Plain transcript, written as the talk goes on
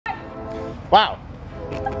Wow.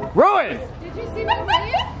 Ruin! Did you see that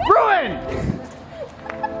video? Ruin!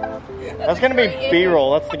 That's gonna be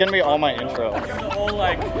B-roll. That's gonna be all my intro. The whole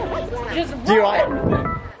like, Just DJI.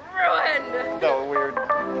 ruined. No, weird.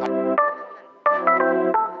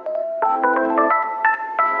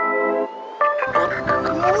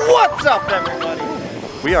 What's up, everybody?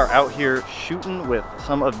 We are out here shooting with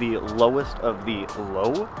some of the lowest of the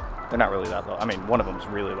low. They're not really that low. I mean, one of them is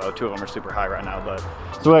really low. Two of them are super high right now, but.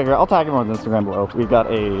 So wait here, I'll tag everyone's Instagram below. We've got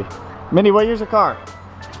a Minnie. What year's your car?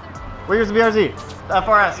 What year's the BRZ? The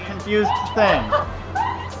FRS, confused thing. What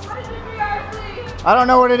is your BRZ? I don't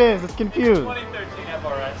know what it is. It's confused. 2013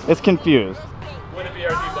 FRS It's confused. with a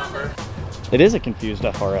BRZ bumper. It is a confused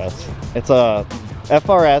FRS. It's a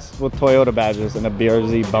FRS with Toyota badges and a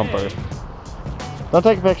BRZ bumper. Don't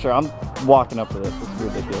take a picture. I'm walking up to this. It's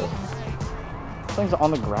ridiculous. This thing's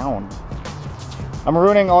on the ground. I'm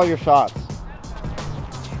ruining all your shots.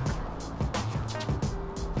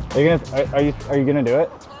 Are you gonna do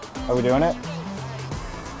it? Are we doing it?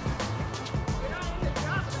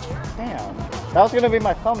 Damn. That was gonna be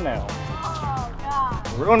my thumbnail. Oh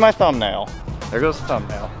god. Ruined my thumbnail. There goes the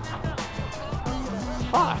thumbnail.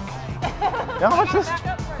 Fuck. You know how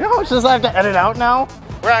much this I have to edit out now?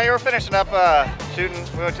 We're out here, we're finishing up shooting.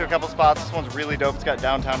 We went to a couple spots. This one's really dope. It's got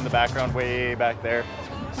downtown in the background, way back there.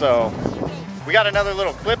 So we got another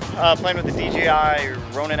little clip playing with the DJI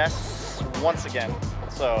Ronin S once again.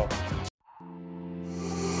 So.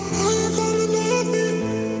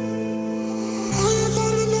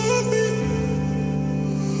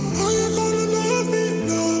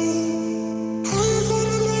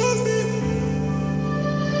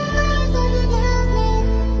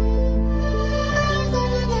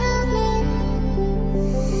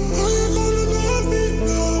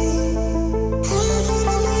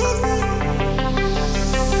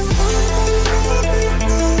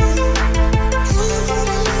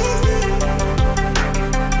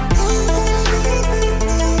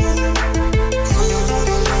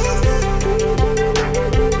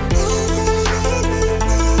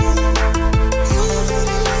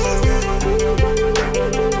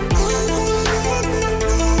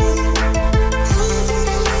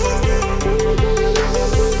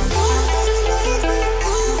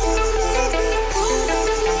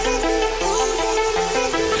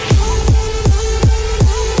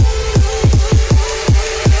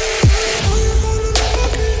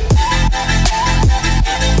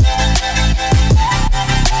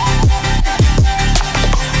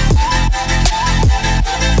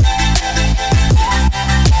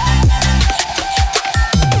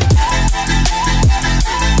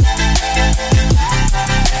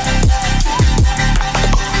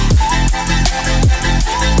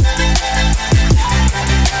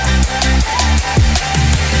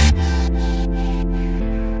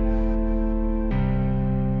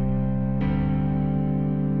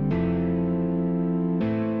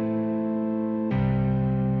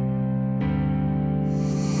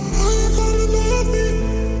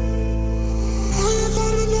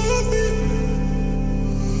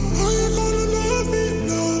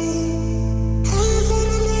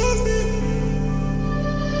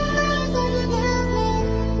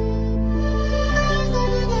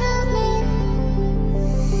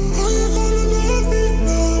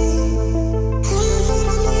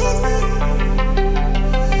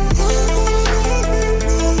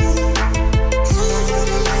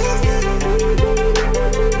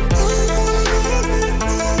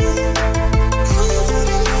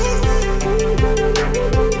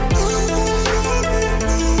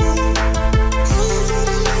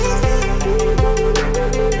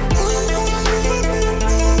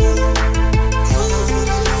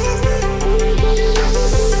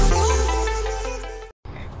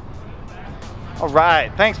 All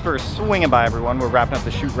right, thanks for swinging by, everyone. We're wrapping up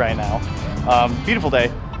the shoot right now. Beautiful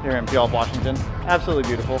day here in Puyallup, Washington. Absolutely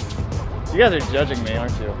beautiful. You guys are judging me,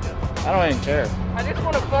 aren't you? I don't even care. I just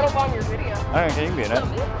want to photobomb your video. I don't care, you can be in it.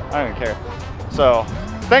 I don't even care. So,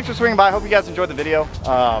 thanks for swinging by. Hope you guys enjoyed the video.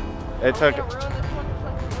 It took,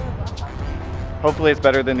 hopefully it's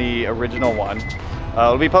better than the original one.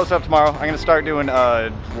 It'll be posted up tomorrow. I'm gonna start doing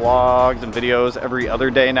vlogs and videos every other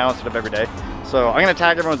day now instead of every day. So I'm gonna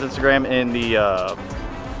tag everyone's Instagram in the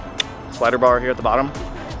slider bar here at the bottom.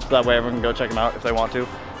 So that way everyone can go check them out if they want to.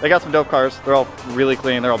 They got some dope cars. They're all really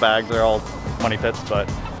clean. They're all bags. They're all money pits, but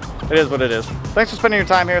it is what it is. Thanks for spending your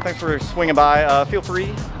time here. Thanks for swinging by. Feel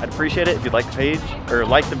free. I'd appreciate it if you'd like the page or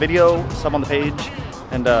like the video, sub on the page,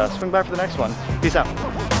 and swing by for the next one. Peace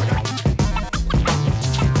out.